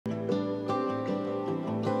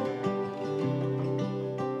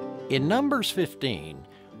In Numbers 15,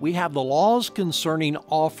 we have the laws concerning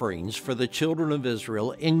offerings for the children of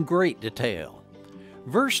Israel in great detail.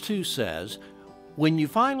 Verse 2 says, "When you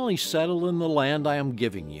finally settle in the land I am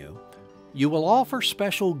giving you, you will offer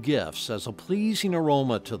special gifts as a pleasing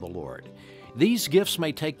aroma to the Lord. These gifts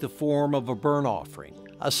may take the form of a burnt offering,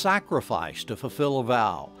 a sacrifice to fulfill a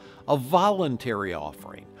vow, a voluntary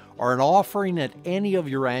offering, or an offering at any of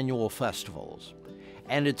your annual festivals."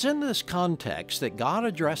 And it's in this context that God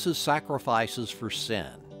addresses sacrifices for sin.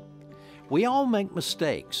 We all make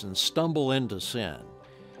mistakes and stumble into sin.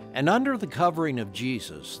 And under the covering of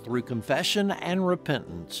Jesus, through confession and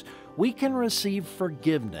repentance, we can receive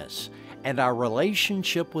forgiveness and our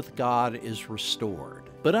relationship with God is restored.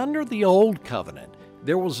 But under the Old Covenant,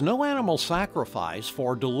 there was no animal sacrifice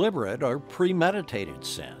for deliberate or premeditated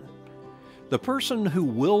sin. The person who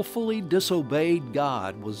willfully disobeyed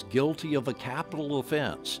God was guilty of a capital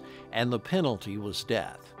offense, and the penalty was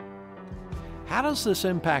death. How does this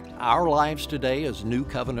impact our lives today as New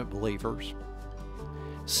Covenant believers?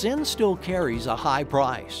 Sin still carries a high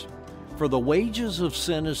price. For the wages of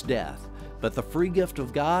sin is death, but the free gift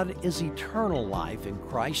of God is eternal life in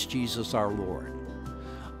Christ Jesus our Lord.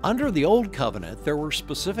 Under the Old Covenant, there were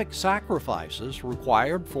specific sacrifices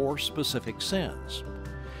required for specific sins.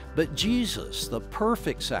 But Jesus, the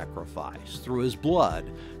perfect sacrifice, through His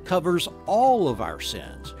blood, covers all of our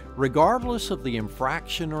sins, regardless of the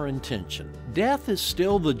infraction or intention. Death is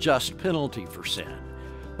still the just penalty for sin,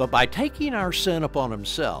 but by taking our sin upon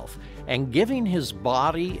Himself and giving His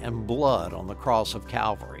body and blood on the cross of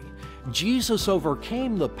Calvary, Jesus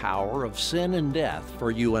overcame the power of sin and death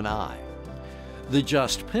for you and I. The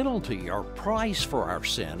just penalty or price for our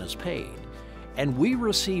sin is paid, and we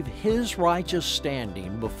receive His righteous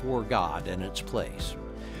standing before God in its place.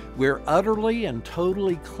 We're utterly and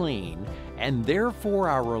totally clean, and therefore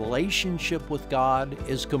our relationship with God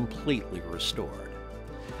is completely restored.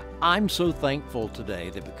 I'm so thankful today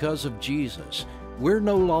that because of Jesus, we're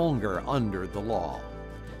no longer under the law.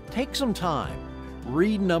 Take some time,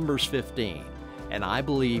 read Numbers 15, and I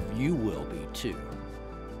believe you will be too.